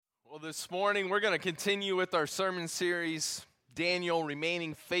Well, this morning we're going to continue with our sermon series, Daniel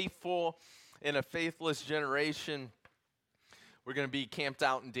Remaining Faithful in a Faithless Generation. We're going to be camped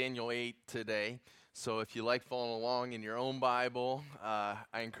out in Daniel 8 today. So if you like following along in your own Bible, I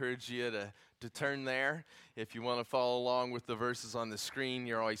encourage you to turn there. If you want to follow along with the verses on the screen,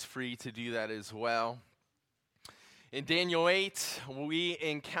 you're always free to do that as well. In Daniel 8, we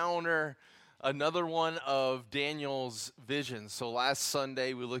encounter another one of Daniel's visions. So last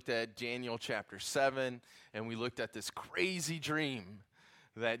Sunday, we looked at Daniel chapter 7, and we looked at this crazy dream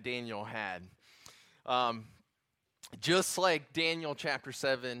that Daniel had. Just like Daniel chapter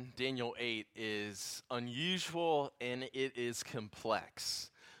 7, Daniel 8 is unusual and it is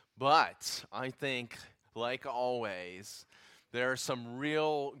complex. But I think, like always, there are some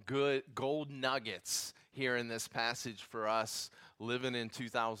real good gold nuggets here in this passage for us living in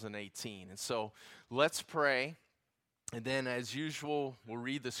 2018. And so let's pray. And then, as usual, we'll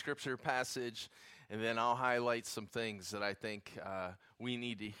read the scripture passage, and then I'll highlight some things that I think we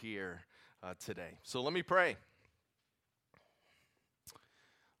need to hear today. So let me pray.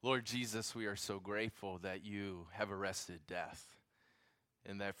 Lord Jesus, we are so grateful that you have arrested death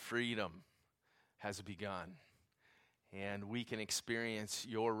and that freedom has begun. And we can experience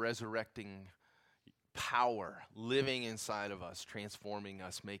your resurrecting power living inside of us, transforming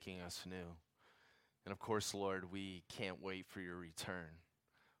us, making us new. And of course, Lord, we can't wait for your return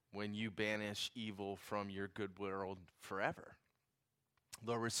when you banish evil from your good world forever.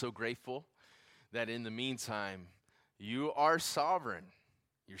 Lord, we're so grateful that in the meantime, you are sovereign.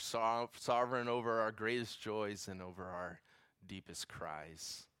 You're sovereign over our greatest joys and over our deepest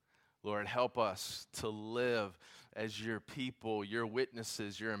cries. Lord, help us to live as your people, your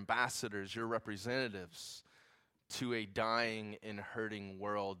witnesses, your ambassadors, your representatives to a dying and hurting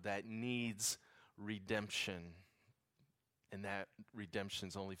world that needs redemption. And that redemption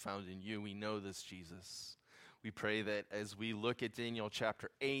is only found in you. We know this, Jesus. We pray that as we look at Daniel chapter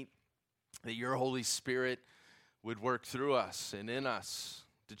 8, that your Holy Spirit would work through us and in us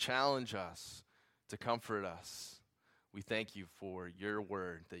to challenge us, to comfort us. We thank you for your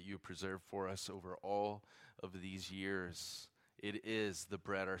word that you preserved for us over all of these years. It is the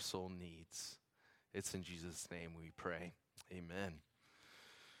bread our soul needs. It's in Jesus' name we pray. Amen.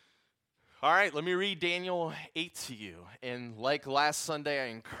 All right, let me read Daniel 8 to you. And like last Sunday, I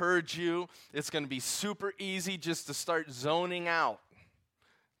encourage you, it's going to be super easy just to start zoning out.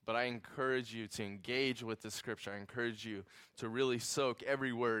 But I encourage you to engage with the scripture. I encourage you to really soak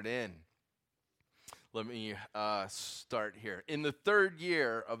every word in. Let me start here. In the third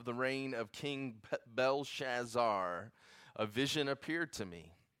year of the reign of King Belshazzar, a vision appeared to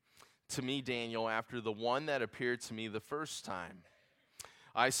me, Daniel, after the one that appeared to me the first time.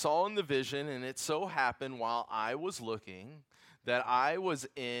 I saw in the vision, and it so happened while I was looking, that I was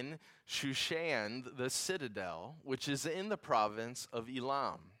in Shushan, the citadel, which is in the province of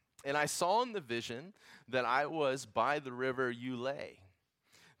Elam. And I saw in the vision that I was by the river Ulai.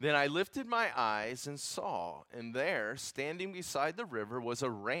 Then I lifted my eyes and saw, and there, standing beside the river, was a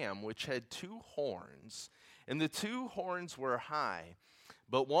ram which had 2 horns. And the 2 horns were high,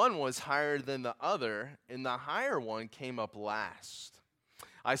 but one was higher than the other, and the higher one came up last.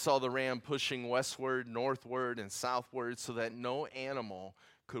 I saw the ram pushing westward, northward, and southward, so that no animal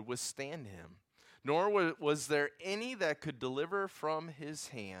could withstand him. Nor was there any that could deliver from his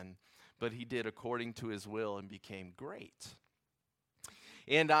hand, but he did according to his will and became great.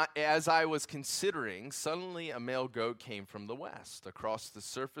 And as I was considering, suddenly a male goat came from the west, across the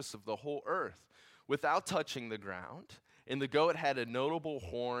surface of the whole earth, without touching the ground, and the goat had a notable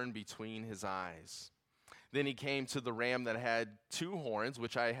horn between his eyes. Then he came to the ram that had 2 horns,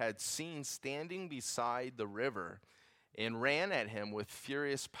 which I had seen standing beside the river, and ran at him with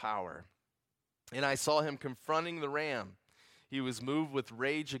furious power. And I saw him confronting the ram. He was moved with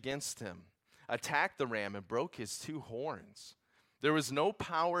rage against him, attacked the ram, and broke his 2 horns. There was no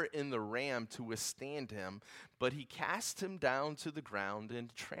power in the ram to withstand him, but he cast him down to the ground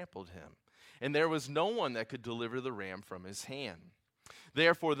and trampled him. And there was no one that could deliver the ram from his hand.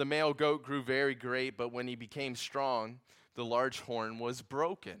 Therefore the male goat grew very great, but when he became strong, the large horn was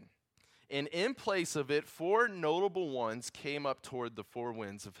broken. And in place of it, 4 notable ones came up toward the 4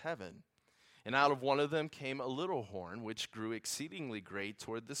 winds of heaven. And out of one of them came a little horn, which grew exceedingly great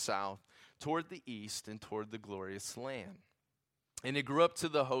toward the south, toward the east, and toward the glorious land. And it grew up to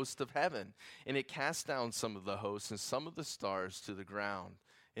the host of heaven, and it cast down some of the hosts and some of the stars to the ground,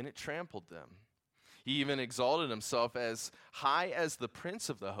 and it trampled them. He even exalted himself as high as the prince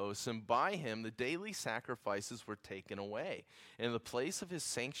of the hosts, and by him the daily sacrifices were taken away, and the place of his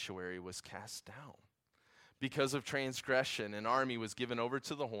sanctuary was cast down. Because of transgression, an army was given over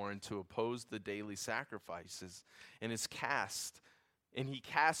to the horn to oppose the daily sacrifices, and he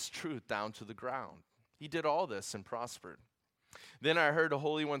cast truth down to the ground. He did all this and prospered. Then I heard a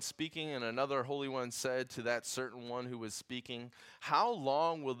holy one speaking, and another holy one said to that certain one who was speaking, "How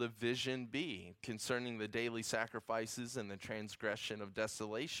long will the vision be concerning the daily sacrifices and the transgression of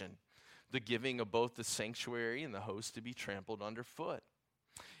desolation, the giving of both the sanctuary and the host to be trampled underfoot?"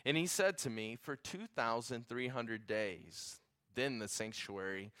 And he said to me, "For 2,300 days, then the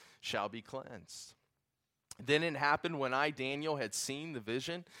sanctuary shall be cleansed." Then it happened when I, Daniel, had seen the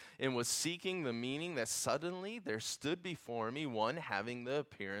vision and was seeking the meaning, that suddenly there stood before me one having the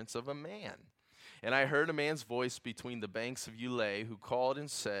appearance of a man. And I heard a man's voice between the banks of Ulai, who called and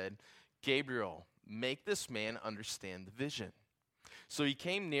said, "Gabriel, make this man understand the vision." So he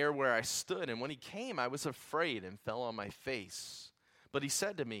came near where I stood, and when he came, I was afraid and fell on my face. But he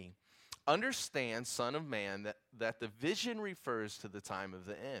said to me, "Understand, son of man, that the vision refers to the time of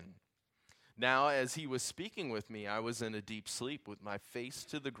the end." Now, as he was speaking with me, I was in a deep sleep with my face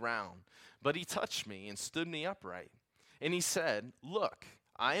to the ground. But he touched me and stood me upright. And he said, "Look,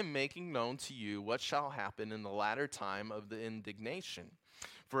 I am making known to you what shall happen in the latter time of the indignation.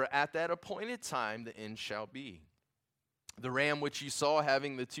 For at that appointed time the end shall be. The ram which you saw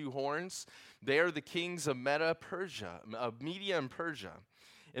having the two horns, they are the kings of Media and Persia.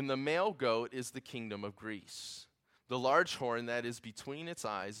 And the male goat is the kingdom of Greece. The large horn that is between its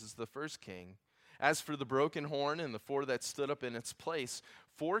eyes is the first king. As for the broken horn and the four that stood up in its place,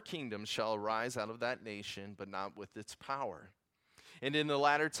 4 kingdoms shall arise out of that nation, but not with its power. And in the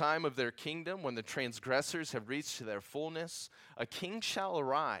latter time of their kingdom, when the transgressors have reached to their fullness, a king shall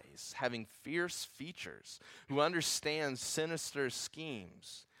arise, having fierce features, who understands sinister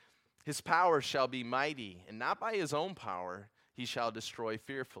schemes. His power shall be mighty, and not by his own power he shall destroy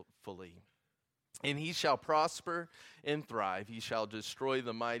fearfully. And he shall prosper and thrive. He shall destroy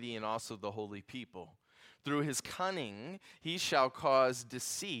the mighty and also the holy people. Through his cunning he shall cause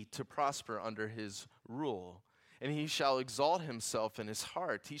deceit to prosper under his rule. And he shall exalt himself in his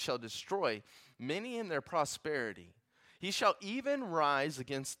heart. He shall destroy many in their prosperity. He shall even rise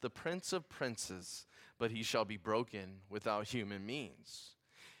against the prince of princes, but he shall be broken without human means.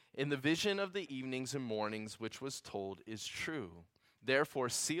 In the vision of the evenings and mornings which was told is true. Therefore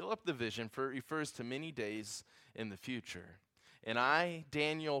seal up the vision, for it refers to many days in the future. And I,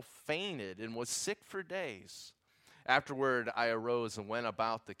 Daniel, fainted and was sick for days. Afterward I arose and went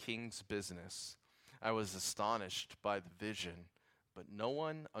about the king's business. I was astonished by the vision, but no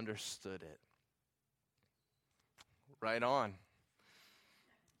one understood it. Right on.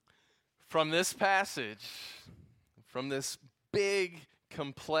 From this passage, from this big,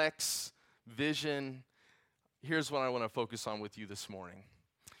 complex vision, here's what I want to focus on with you this morning.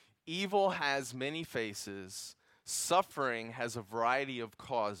 Evil has many faces. Suffering has a variety of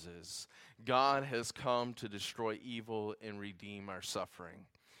causes. God has come to destroy evil and redeem our suffering.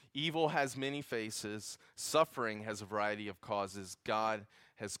 Evil has many faces. Suffering has a variety of causes. God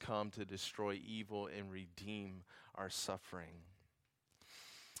has come to destroy evil and redeem our suffering.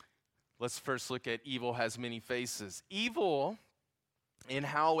 Let's first look at evil has many faces. Evil and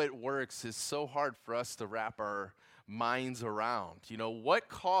how it works is so hard for us to wrap our minds around. You know, what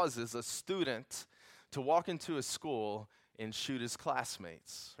causes a student to walk into a school and shoot his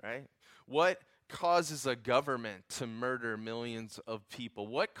classmates, right? What causes a government to murder millions of people?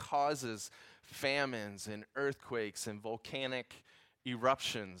 What causes famines and earthquakes and volcanic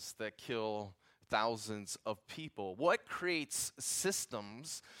eruptions that kill thousands of people? What creates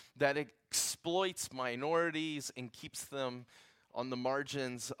systems that exploits minorities and keeps them on the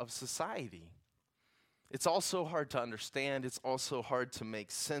margins of society? It's also hard to understand. It's also hard to make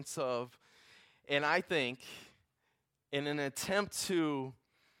sense of. And I think in an attempt to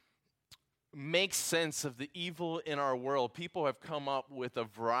make sense of the evil in our world, people have come up with a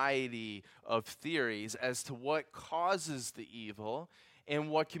variety of theories as to what causes the evil and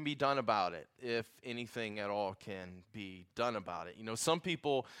what can be done about it, if anything at all can be done about it. You know, some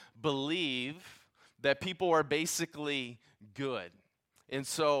people believe that people are basically good. And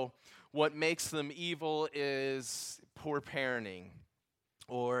so what makes them evil is poor parenting,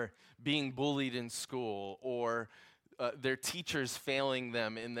 or being bullied in school, or their teachers failing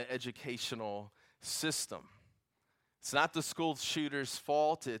them in the educational system. It's not the school shooter's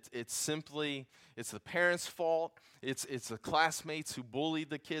fault. It's simply the parents' fault. It's the classmates who bullied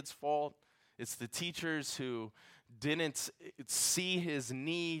the kid's fault. It's the teachers who didn't see his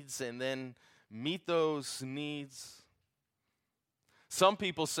needs and then meet those needs. Some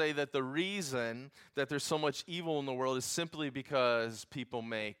people say that the reason that there's so much evil in the world is simply because people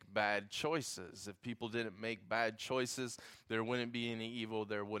make bad choices. If people didn't make bad choices, there wouldn't be any evil,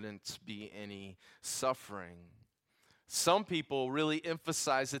 there wouldn't be any suffering. Some people really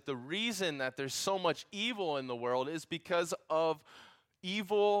emphasize that the reason that there's so much evil in the world is because of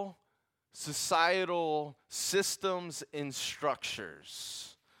evil societal systems and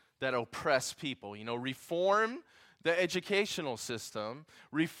structures that oppress people. Reform the educational system,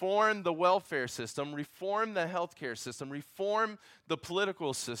 reform the welfare system, reform the healthcare system, reform the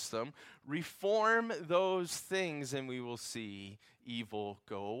political system, reform those things, and we will see evil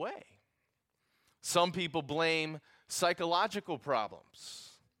go away. Some people blame psychological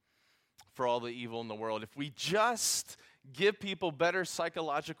problems for all the evil in the world. If we just give people better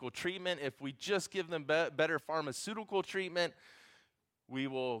psychological treatment, if we just give them better pharmaceutical treatment, we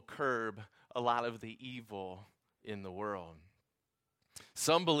will curb a lot of the evil in the world.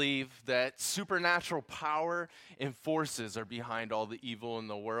 Some believe that supernatural power and forces are behind all the evil in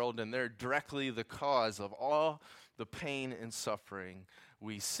the world, and they're directly the cause of all the pain and suffering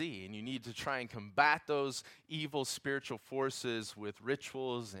we see. And you need to try and combat those evil spiritual forces with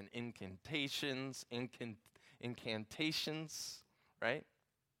rituals and incantations, right?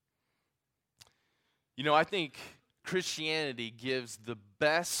 I think Christianity gives the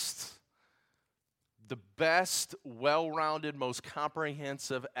best well-rounded, most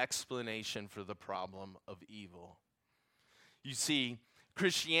comprehensive explanation for the problem of evil. You see,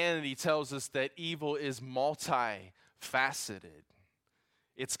 Christianity tells us that evil is multifaceted.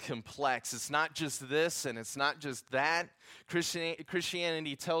 It's complex. It's not just this and it's not just that.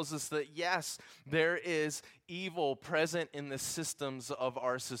 Christianity tells us that, yes, there is evil present in the systems of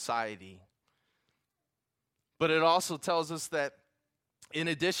our society. But it also tells us that in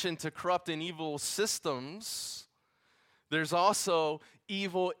addition to corrupt and evil systems, there's also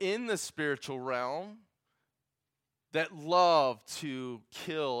evil in the spiritual realm that love to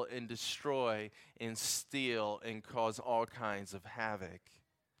kill and destroy and steal and cause all kinds of havoc.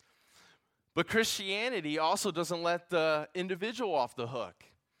 But Christianity also doesn't let the individual off the hook.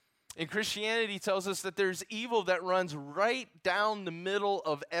 And Christianity tells us that there's evil that runs right down the middle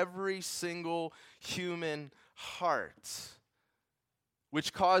of every single human heart,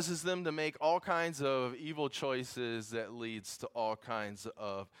 which causes them to make all kinds of evil choices that leads to all kinds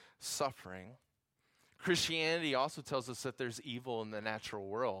of suffering. Christianity also tells us that there's evil in the natural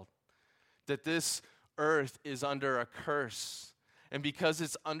world, that this earth is under a curse. And because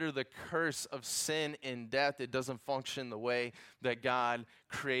it's under the curse of sin and death, it doesn't function the way that God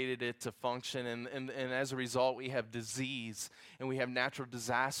created it to function. And as a result, we have disease and we have natural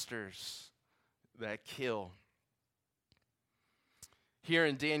disasters that kill. Here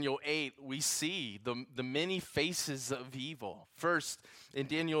in Daniel 8, we see the many faces of evil. First, in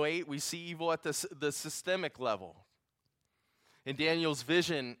Daniel 8, we see evil at the systemic level. In Daniel's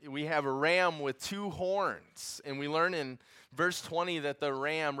vision, we have a ram with two horns, and we learn in verse 20 that the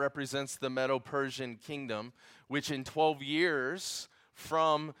ram represents the Medo-Persian kingdom, which in 12 years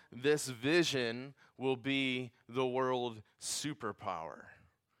from this vision will be the world superpower.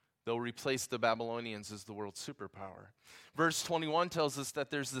 They'll replace the Babylonians as the world superpower. Verse 21 tells us that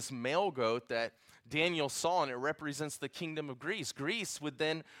there's this male goat that Daniel saw, and it represents the kingdom of Greece. Greece would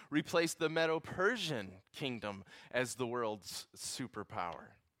then replace the Medo-Persian kingdom as the world's superpower.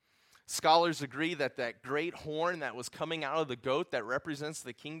 Scholars agree that that great horn that was coming out of the goat that represents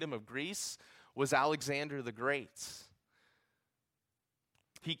the kingdom of Greece was Alexander the Great.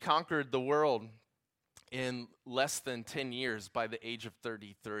 He conquered the world in less than 10 years by the age of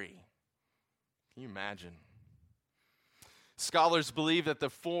 33. Can you imagine? Scholars believe that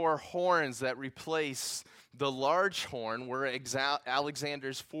the four horns that replace the large horn were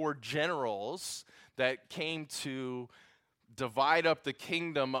Alexander's four generals that came to divide up the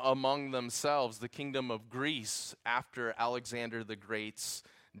kingdom among themselves, the kingdom of Greece, after Alexander the Great's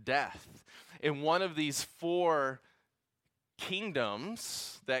death. And one of these four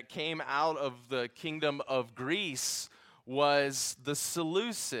kingdoms that came out of the kingdom of Greece was the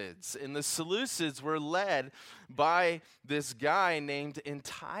Seleucids. And the Seleucids were led by this guy named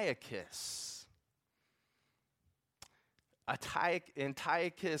Antiochus.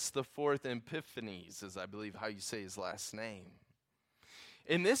 Antiochus IV Epiphanes is, I believe, how you say his last name.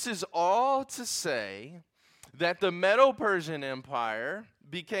 And this is all to say that the Medo-Persian Empire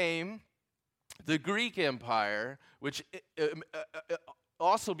became the Greek Empire, which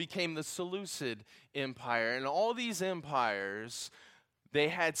also became the Seleucid Empire. And all these empires, they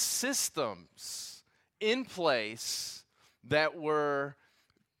had systems in place that were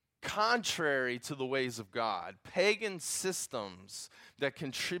contrary to the ways of God, pagan systems that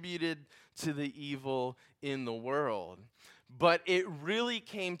contributed to the evil in the world. But it really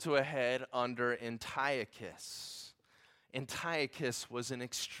came to a head under Antiochus. Antiochus was an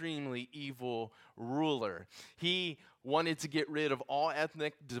extremely evil ruler. He wanted to get rid of all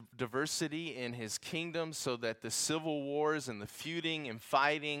ethnic diversity in his kingdom so that the civil wars and the feuding and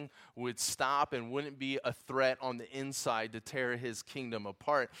fighting would stop and wouldn't be a threat on the inside to tear his kingdom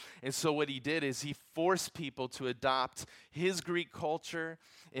apart. And so what he did is he forced people to adopt his Greek culture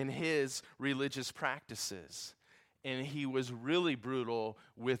and his religious practices. And he was really brutal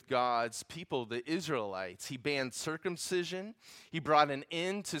with God's people, the Israelites. He banned circumcision. He brought an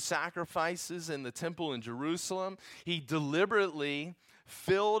end to sacrifices in the temple in Jerusalem. He deliberately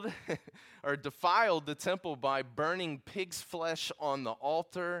filled or defiled the temple by burning pig's flesh on the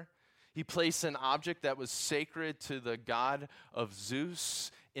altar. He placed an object that was sacred to the god of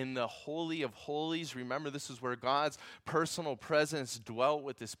Zeus in the Holy of Holies. Remember, this is where God's personal presence dwelt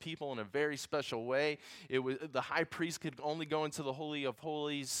with his people in a very special way. It was the high priest could only go into the Holy of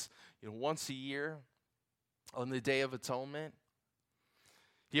Holies, once a year on the Day of Atonement.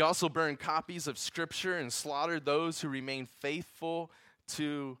 He also burned copies of Scripture and slaughtered those who remained faithful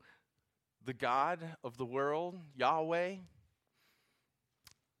to the God of the world, Yahweh.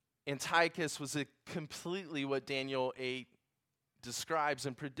 Antiochus was completely what Daniel 8 describes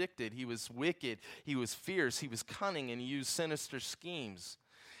and predicted. He was wicked, he was fierce, he was cunning, and he used sinister schemes.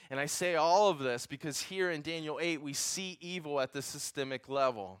 And I say all of this because here in Daniel 8, we see evil at the systemic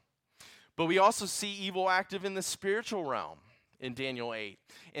level. But we also see evil active in the spiritual realm in Daniel 8.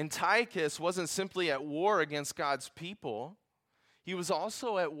 Antiochus wasn't simply at war against God's people. He was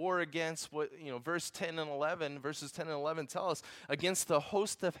also at war against what, verses 10 and 11 tell us, against the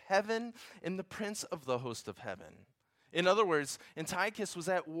host of heaven and the prince of the host of heaven. In other words, Antiochus was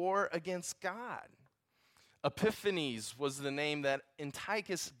at war against God. Epiphanes was the name that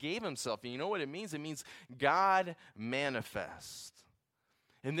Antiochus gave himself. And you know what it means? It means God manifest.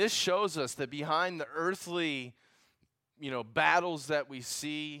 And this shows us that behind the earthly, battles that we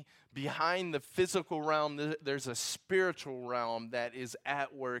see, behind the physical realm, there's a spiritual realm that is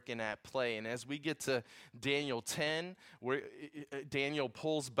at work and at play. And as we get to Daniel 10, where Daniel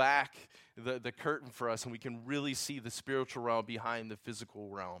pulls back the curtain for us, and we can really see the spiritual realm behind the physical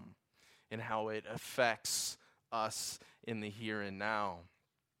realm and how it affects us in the here and now.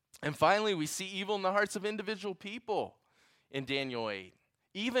 And finally, we see evil in the hearts of individual people in Daniel 8.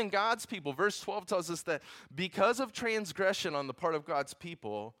 Even God's people. Verse 12 tells us that because of transgression on the part of God's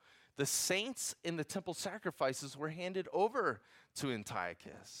people, the saints in the temple sacrifices were handed over to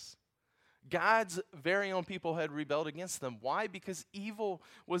Antiochus. God's very own people had rebelled against them. Why? Because evil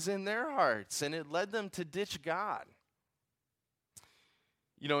was in their hearts, and it led them to ditch God.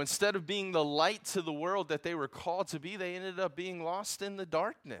 Instead of being the light to the world that they were called to be, they ended up being lost in the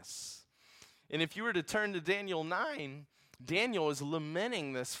darkness. And if you were to turn to Daniel 9, Daniel is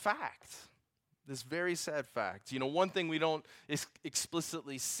lamenting this fact, this very sad fact. One thing we don't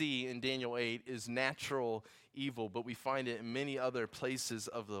explicitly see in Daniel 8 is natural evil, but we find it in many other places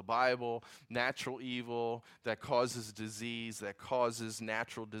of the Bible. Natural evil that causes disease, that causes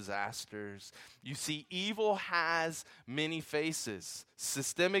natural disasters. You see, evil has many faces.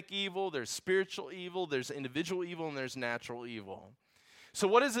 Systemic evil, there's spiritual evil, there's individual evil, and there's natural evil. So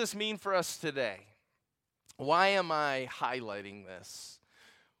what does this mean for us today? Why am I highlighting this?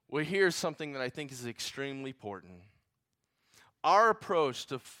 Well, here's something that I think is extremely important. Our approach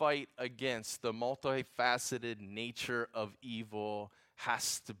to fight against the multifaceted nature of evil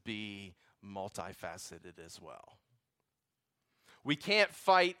has to be multifaceted as well. We can't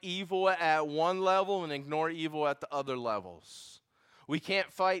fight evil at one level and ignore evil at the other levels. We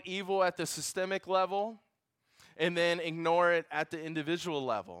can't fight evil at the systemic level and then ignore it at the individual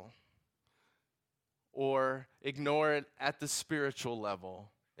level, or ignore it at the spiritual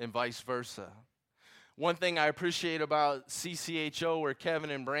level, and vice versa. One thing I appreciate about CCHO, where Kevin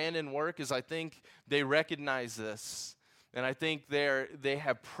and Brandon work, is I think they recognize this. And I think they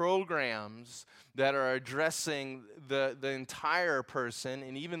have programs that are addressing the entire person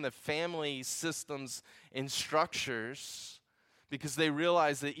and even the family systems and structures, because they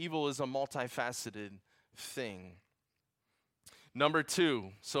realize that evil is a multifaceted thing. Number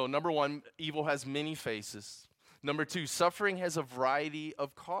one, evil has many faces. Number two, suffering has a variety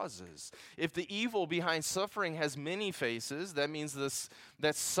of causes. If the evil behind suffering has many faces, that means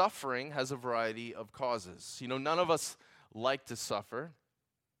that suffering has a variety of causes. None of us like to suffer.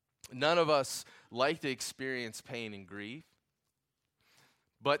 None of us like to experience pain and grief.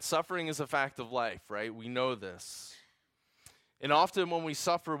 But suffering is a fact of life, right? We know this. And often when we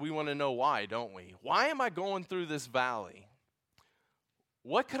suffer, we want to know why, don't we? Why am I going through this valley?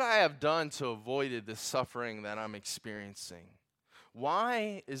 What could I have done to avoid the suffering that I'm experiencing?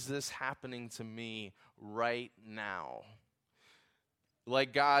 Why is this happening to me right now?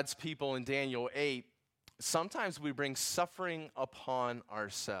 Like God's people in Daniel 8, sometimes we bring suffering upon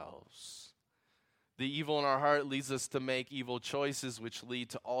ourselves. The evil in our heart leads us to make evil choices, which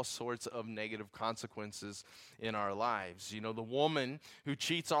lead to all sorts of negative consequences in our lives. You know, the woman who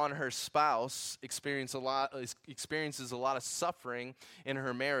cheats on her spouse experiences a lot of suffering in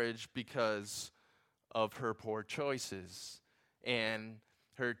her marriage because of her poor choices. And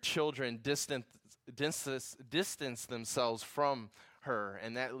her children distance themselves from her,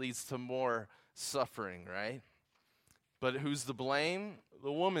 and that leads to more suffering, right? But who's to blame?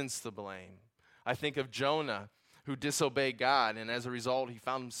 The woman's to blame. I think of Jonah, who disobeyed God, and as a result, he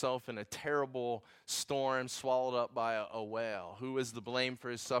found himself in a terrible storm, swallowed up by a whale. Who was the blame for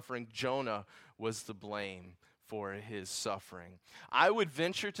his suffering? Jonah was the blame for his suffering. I would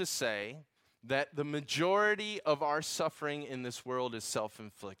venture to say that the majority of our suffering in this world is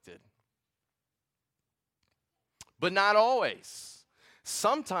self-inflicted. But not always.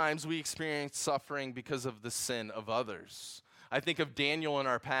 Sometimes we experience suffering because of the sin of others. I think of Daniel in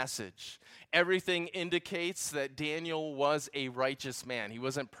our passage. Everything indicates that Daniel was a righteous man. He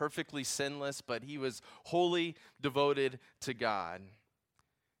wasn't perfectly sinless, but he was wholly devoted to God.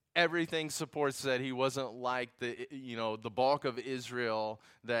 Everything supports that he wasn't like the bulk of Israel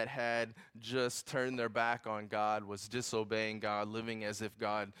that had just turned their back on God, was disobeying God, living as if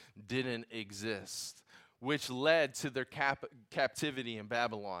God didn't exist, which led to their captivity in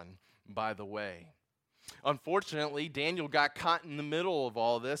Babylon, by the way. Unfortunately, Daniel got caught in the middle of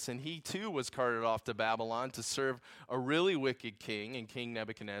all this, and he too was carted off to Babylon to serve a really wicked king, and King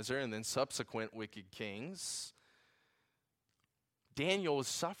Nebuchadnezzar, and then subsequent wicked kings. Daniel was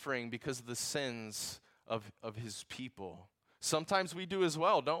suffering because of the sins of his people. Sometimes we do as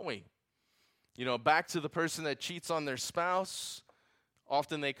well, don't we? You know, back to the person that cheats on their spouse.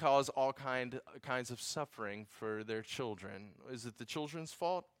 Often they cause all kinds of suffering for their children. Is it the children's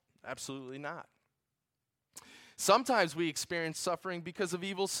fault? Absolutely not. Sometimes we experience suffering because of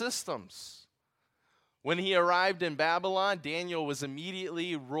evil systems. When he arrived in Babylon, Daniel was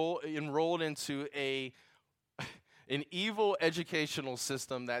immediately enrolled into an evil educational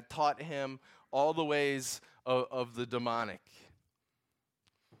system that taught him all the ways of the demonic.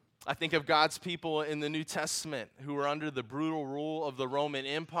 I think of God's people in the New Testament who were under the brutal rule of the Roman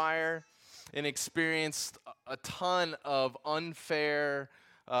Empire and experienced a ton of unfair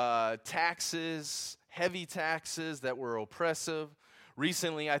taxes, heavy taxes that were oppressive.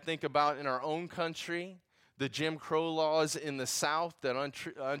 Recently, I think about in our own country, the Jim Crow laws in the South that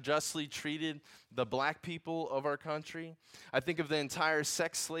unjustly treated the black people of our country. I think of the entire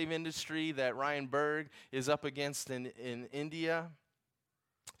sex slave industry that Ryan Berg is up against in India.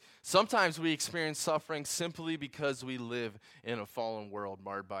 Sometimes we experience suffering simply because we live in a fallen world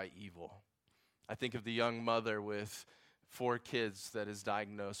marred by evil. I think of the young mother with 4 kids that is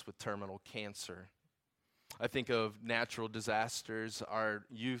diagnosed with terminal cancer. I think of natural disasters. Our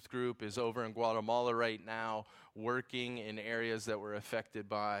youth group is over in Guatemala right now working in areas that were affected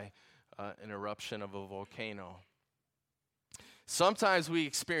by an eruption of a volcano. Sometimes we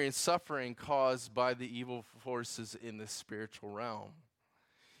experience suffering caused by the evil forces in the spiritual realm.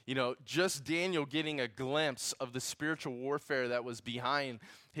 You know, just Daniel getting a glimpse of the spiritual warfare that was behind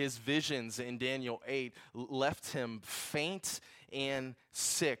his visions in Daniel 8 left him faint and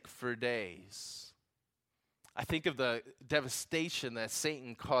sick for days. I think of the devastation that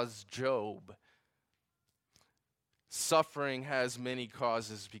Satan caused Job. Suffering has many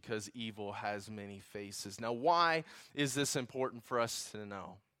causes because evil has many faces. Now, why is this important for us to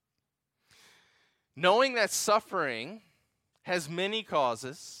know? Knowing that suffering has many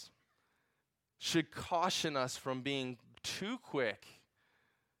causes should caution us from being too quick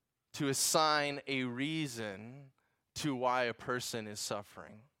to assign a reason to why a person is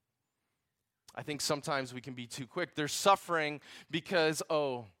suffering. I think sometimes we can be too quick. They're suffering because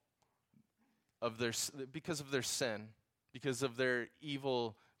of their sin, because of their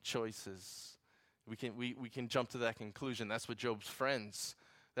evil choices. We can jump to that conclusion. That's what Job's friends,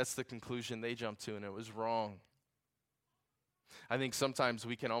 that's the conclusion they jumped to, and it was wrong. I think sometimes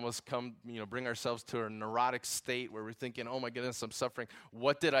we can almost bring ourselves to a neurotic state where we're thinking, oh my goodness, I'm suffering.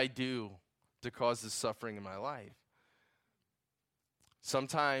 What did I do to cause this suffering in my life?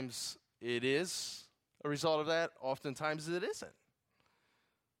 Sometimes it is a result of that. Oftentimes it isn't.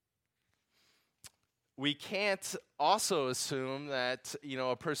 We can't also assume that,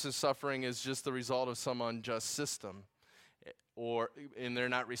 a person's suffering is just the result of some unjust system. and they're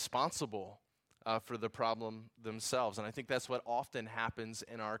not responsible for the problem themselves. And I think that's what often happens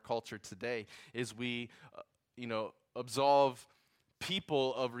in our culture today is we, absolve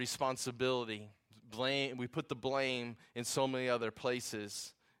people of responsibility. We put the blame in so many other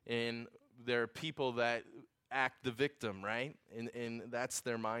places, and there are people that act the victim, right? And that's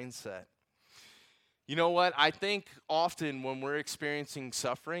their mindset. You know what? I think often when we're experiencing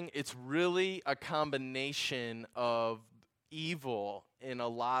suffering, it's really a combination of evil on a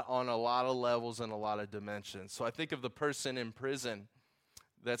lot of levels and a lot of dimensions. So I think of the person in prison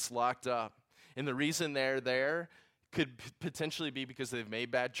that's locked up, and the reason they're there could potentially be because they've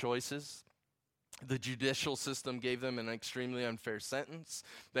made bad choices. The judicial system gave them an extremely unfair sentence.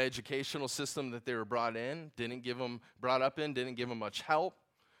 The educational system that they were brought up in didn't give them much help.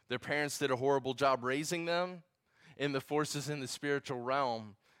 Their parents did a horrible job raising them, and the forces in the spiritual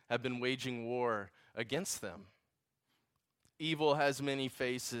realm have been waging war against them. Evil has many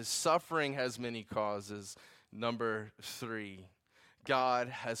faces. Suffering has many causes. Number 3, God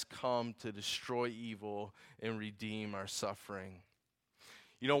has come to destroy evil and redeem our suffering.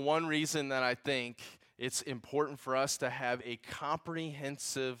 One reason that I think it's important for us to have a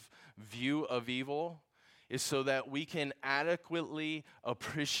comprehensive view of evil is so that we can adequately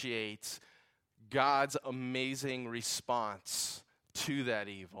appreciate God's amazing response to that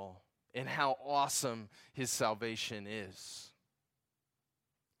evil and how awesome his salvation is.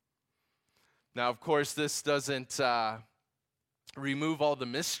 Now, of course, this doesn't remove all the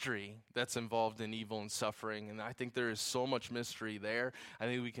mystery that's involved in evil and suffering, and I think there is so much mystery there. I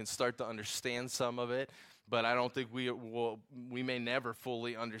think we can start to understand some of it, but I don't think we may never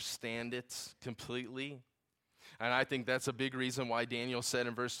fully understand it completely. And I think that's a big reason why Daniel said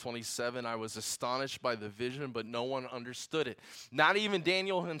in verse 27, I was astonished by the vision, but no one understood it. Not even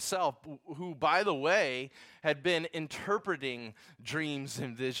Daniel himself, who, by the way, had been interpreting dreams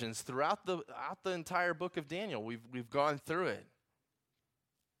and visions throughout the entire book of Daniel. We've gone through it.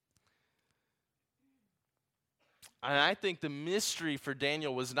 And I think the mystery for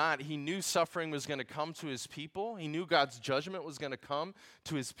Daniel was not, he knew suffering was going to come to his people. He knew God's judgment was going to come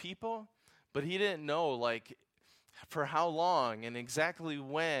to his people, but he didn't know, for how long and exactly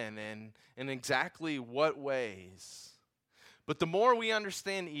when and in exactly what ways. But the more we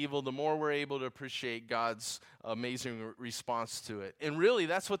understand evil, the more we're able to appreciate God's amazing response to it. And really,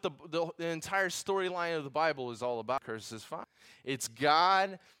 that's what the entire storyline of the Bible is all about. Curses fine. It's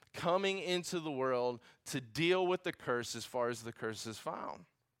God coming into the world to deal with the curse as far as the curse is found.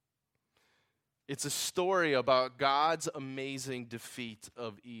 It's a story about God's amazing defeat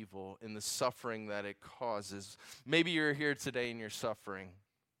of evil and the suffering that it causes. Maybe you're here today and you're suffering.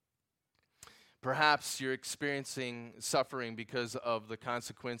 Perhaps you're experiencing suffering because of the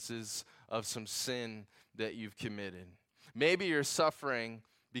consequences of some sin that you've committed. Maybe you're suffering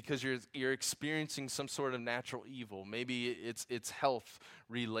because you're experiencing some sort of natural evil. Maybe it's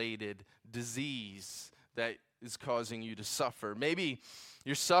health-related disease that is causing you to suffer. Maybe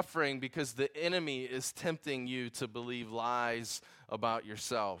you're suffering because the enemy is tempting you to believe lies about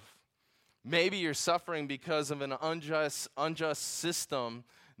yourself. Maybe you're suffering because of an unjust system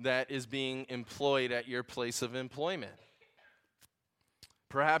that is being employed at your place of employment.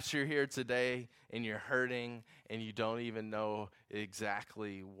 Perhaps you're here today and you're hurting and you don't even know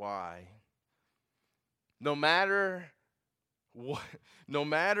exactly why. No matter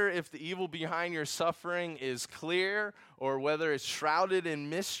if the evil behind your suffering is clear or whether it's shrouded in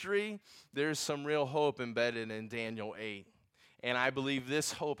mystery, there's some real hope embedded in Daniel 8. And I believe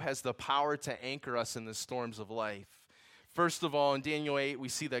this hope has the power to anchor us in the storms of life. First of all, in Daniel 8, we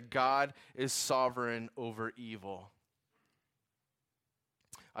see that God is sovereign over evil.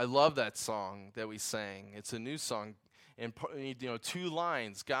 I love that song that we sang. It's a new song. And 2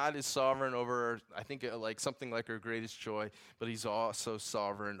 lines. God is sovereign over, I think, something like our greatest joy, but he's also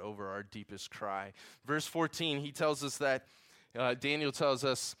sovereign over our deepest cry. Verse 14, Daniel tells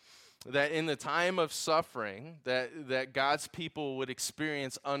us that in the time of suffering that God's people would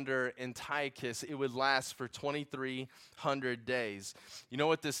experience under Antiochus, it would last for 2,300 days. You know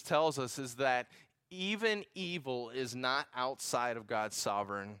what this tells us is that even evil is not outside of God's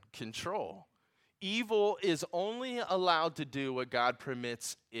sovereign control. Evil is only allowed to do what God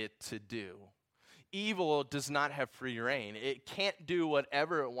permits it to do. Evil does not have free reign. It can't do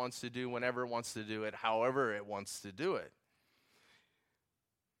whatever it wants to do, whenever it wants to do it, however it wants to do it.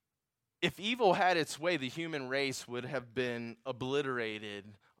 If evil had its way, the human race would have been obliterated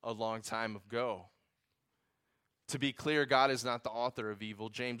a long time ago. To be clear, God is not the author of evil.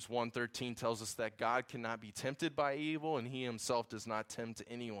 James 1:13 tells us that God cannot be tempted by evil, and he himself does not tempt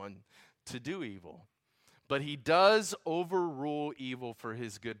anyone to do evil. but he does overrule evil for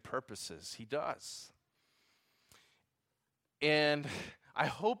his good purposes. He does. And I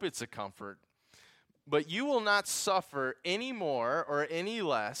hope it's a comfort, but you will not suffer any more or any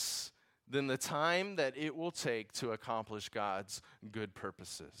less than the time that it will take to accomplish God's good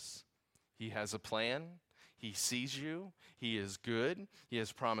purposes. He has a plan. He sees you. He is good. He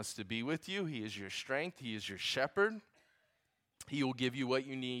has promised to be with you. He is your strength. He is your shepherd. He will give you what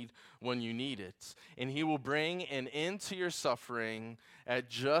you need when you need it. And he will bring an end to your suffering at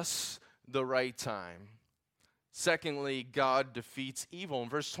just the right time. Secondly, God defeats evil. In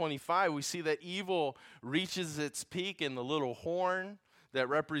verse 25, we see that evil reaches its peak in the little horn that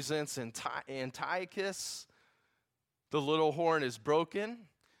represents Antiochus. The little horn is broken.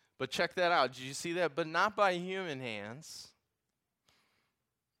 But check that out. Did you see that? But not by human hands.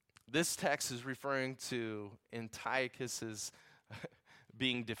 This text is referring to Antiochus's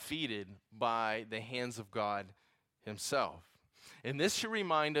being defeated by the hands of God himself. And this should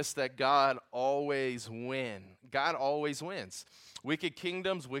remind us that God always wins. God always wins. Wicked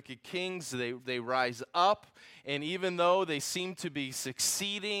kingdoms, wicked kings, they rise up. And even though they seem to be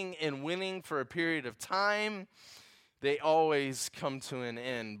succeeding and winning for a period of time, they always come to an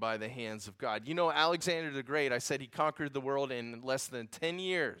end by the hands of God. You know, Alexander the Great, I said he conquered the world in less than 10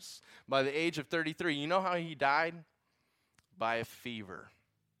 years. By the age of 33, you know how he died? By a fever.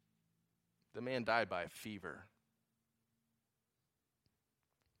 The man died by a fever.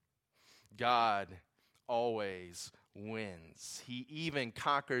 God always wins. He even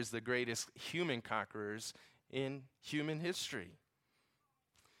conquers the greatest human conquerors in human history.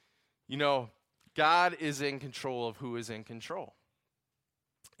 You know, God is in control of who is in control.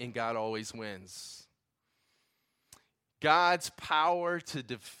 And God always wins. God's power to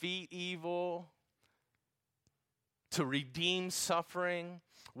defeat evil, to redeem suffering,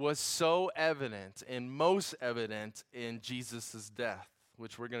 was so evident and most evident in Jesus' death,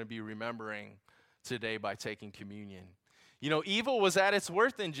 which we're going to be remembering today by taking communion. You know, evil was at its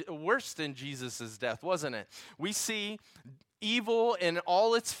worst in Jesus' death, wasn't it? We see evil in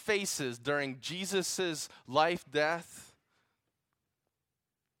all its faces during Jesus' life, death,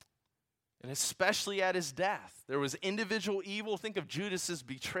 and especially at his death. There was individual evil. Think of Judas'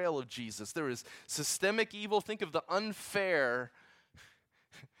 betrayal of Jesus. There was systemic evil. Think of the unfair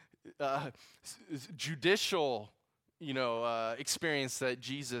judicial, experience that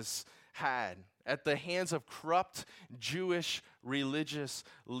Jesus had at the hands of corrupt Jewish religious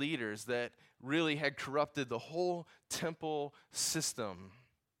leaders that really had corrupted the whole temple system.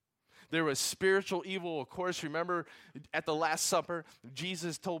 There was spiritual evil, of course. Remember at the Last Supper,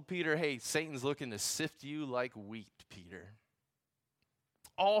 Jesus told Peter, hey, Satan's looking to sift you like wheat, Peter.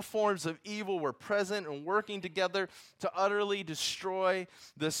 All forms of evil were present and working together to utterly destroy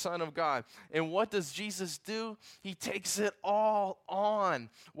the Son of God. And what does Jesus do? He takes it all on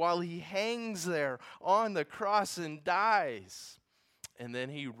while he hangs there on the cross and dies. And then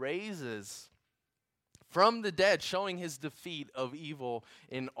he raises from the dead, showing his defeat of evil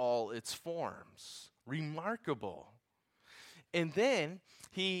in all its forms. Remarkable. And then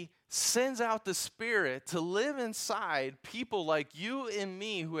he sends out the Spirit to live inside people like you and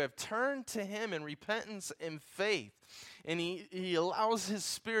me who have turned to him in repentance and faith. And he allows his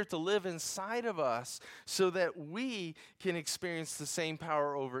Spirit to live inside of us so that we can experience the same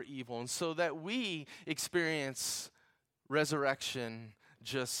power over evil and so that we experience resurrection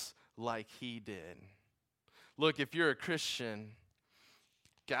just like he did. Look, if you're a Christian,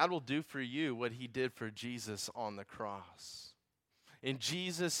 God will do for you what he did for Jesus on the cross. In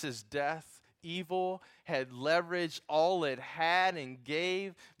Jesus' death, evil had leveraged all it had and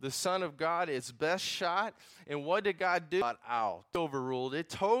gave the Son of God its best shot. And what did God do? Overruled it,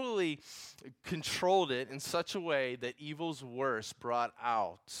 totally controlled it in such a way that evil's worst brought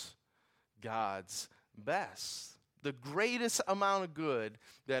out God's best. The greatest amount of good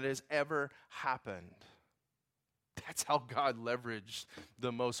that has ever happened. That's how God leveraged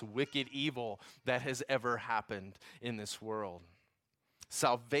the most wicked evil that has ever happened in this world.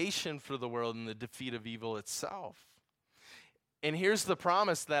 Salvation for the world and the defeat of evil itself. And here's the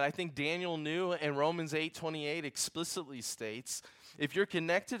promise that I think Daniel knew, and Romans 8:28 explicitly states, if you're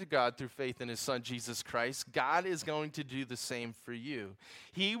connected to God through faith in his Son, Jesus Christ, God is going to do the same for you.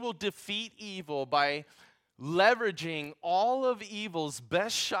 He will defeat evil by leveraging all of evil's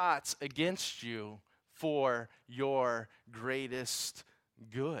best shots against you for your greatest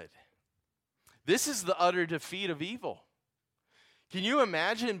good. This is the utter defeat of evil. Can you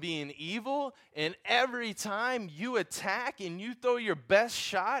imagine being evil and every time you attack and you throw your best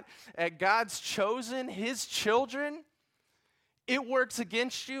shot at God's chosen, his children, It works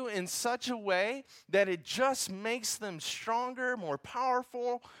against you in such a way that it just makes them stronger, more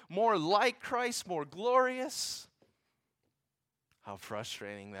powerful, more like Christ, more glorious. How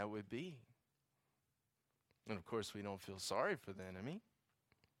frustrating that would be. And of course, we don't feel sorry for the enemy.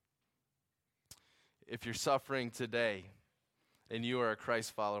 If you're suffering today and you are a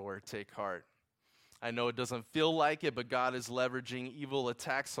Christ follower, take heart. I know it doesn't feel like it, but God is leveraging evil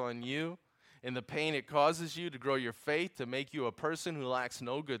attacks on you and the pain it causes you to grow your faith, to make you a person who lacks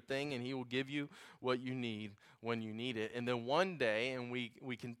no good thing, and he will give you what you need when you need it. And then one day, and we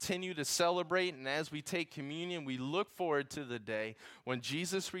continue to celebrate, and as we take communion, we look forward to the day when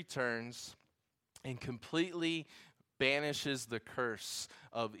Jesus returns and completely banishes the curse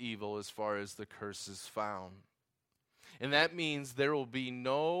of evil as far as the curse is found. And that means there will be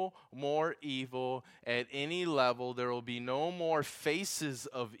no more evil at any level. There will be no more faces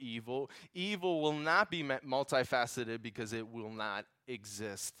of evil. Evil will not be multifaceted because it will not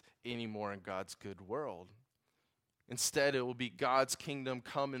exist anymore in God's good world. Instead, it will be God's kingdom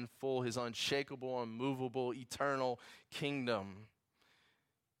come in full, his unshakable, unmovable, eternal kingdom.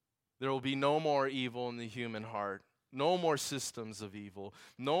 There will be no more evil in the human heart. No more systems of evil,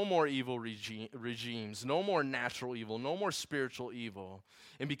 no more evil regimes, no more natural evil, no more spiritual evil.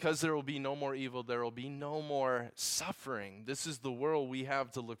 And because there will be no more evil, there will be no more suffering. This is the world we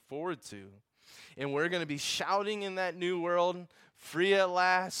have to look forward to. And we're going to be shouting in that new world, free at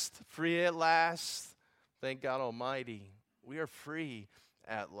last, free at last. Thank God Almighty, we are free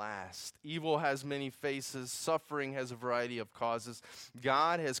at last. Evil has many faces. Suffering has a variety of causes.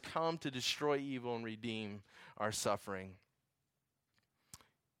 God has come to destroy evil and redeem our suffering.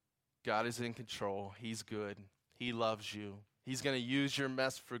 God is in control. He's good. He loves you. He's going to use your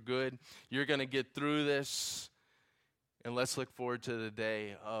mess for good. You're going to get through this. And let's look forward to the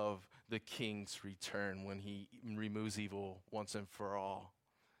day of the King's return when he removes evil once and for all,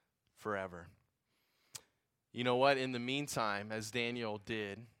 forever. You know what? In the meantime, as Daniel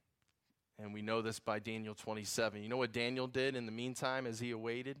did, and we know this by Daniel 27, you know what Daniel did in the meantime as he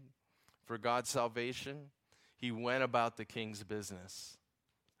awaited for God's salvation? He went about the king's business.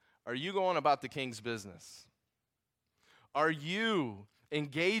 Are you going about the king's business? Are you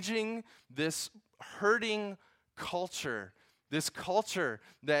engaging this hurting culture, this culture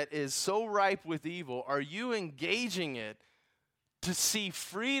that is so ripe with evil? Are you engaging it to see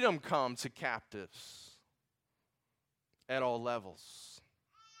freedom come to captives at all levels?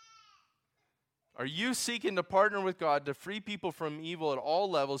 Are you seeking to partner with God to free people from evil at all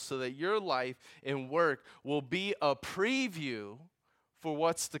levels so that your life and work will be a preview for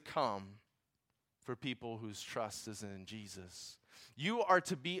what's to come for people whose trust is in Jesus? You are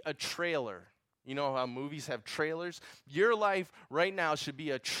to be a trailer. You know how movies have trailers? Your life right now should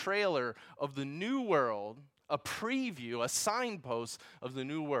be a trailer of the new world, a preview, a signpost of the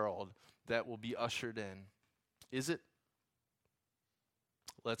new world that will be ushered in. Is it?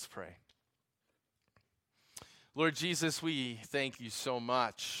 Let's pray. Lord Jesus, we thank you so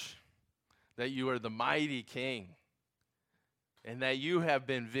much that you are the mighty King and that you have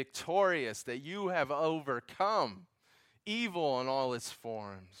been victorious, that you have overcome evil in all its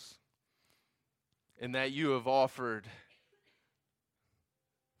forms, and that you have offered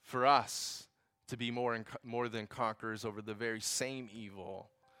for us to be more than conquerors over the very same evil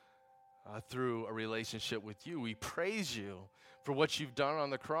through a relationship with you. We praise you for what you've done on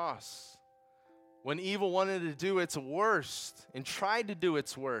the cross. When evil wanted to do its worst and tried to do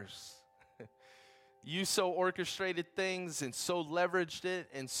its worst, you so orchestrated things and so leveraged it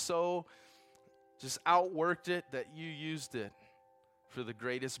and so just outworked it that you used it for the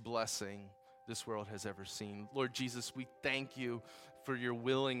greatest blessing this world has ever seen. Lord Jesus, we thank you for your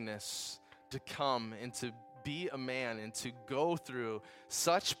willingness to come and to be a man and to go through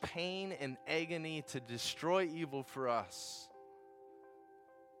such pain and agony to destroy evil for us.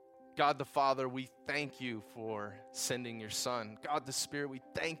 God the Father, we thank you for sending your Son. God the Spirit, we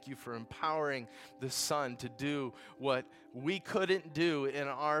thank you for empowering the Son to do what we couldn't do in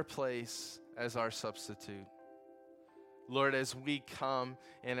our place as our substitute. Lord, as we come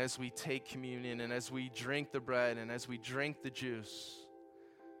and as we take communion and as we drink the bread and as we drink the juice,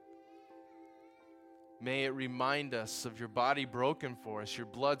 may it remind us of your body broken for us, your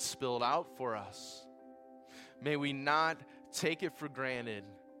blood spilled out for us. May we not take it for granted,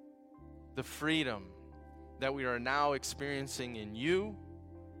 the freedom that we are now experiencing in you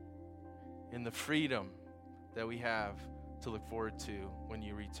and the freedom that we have to look forward to when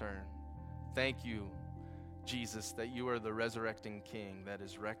you return. Thank you, Jesus, that you are the resurrecting King that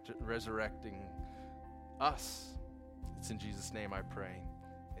is resurrecting us. It's in Jesus' name I pray.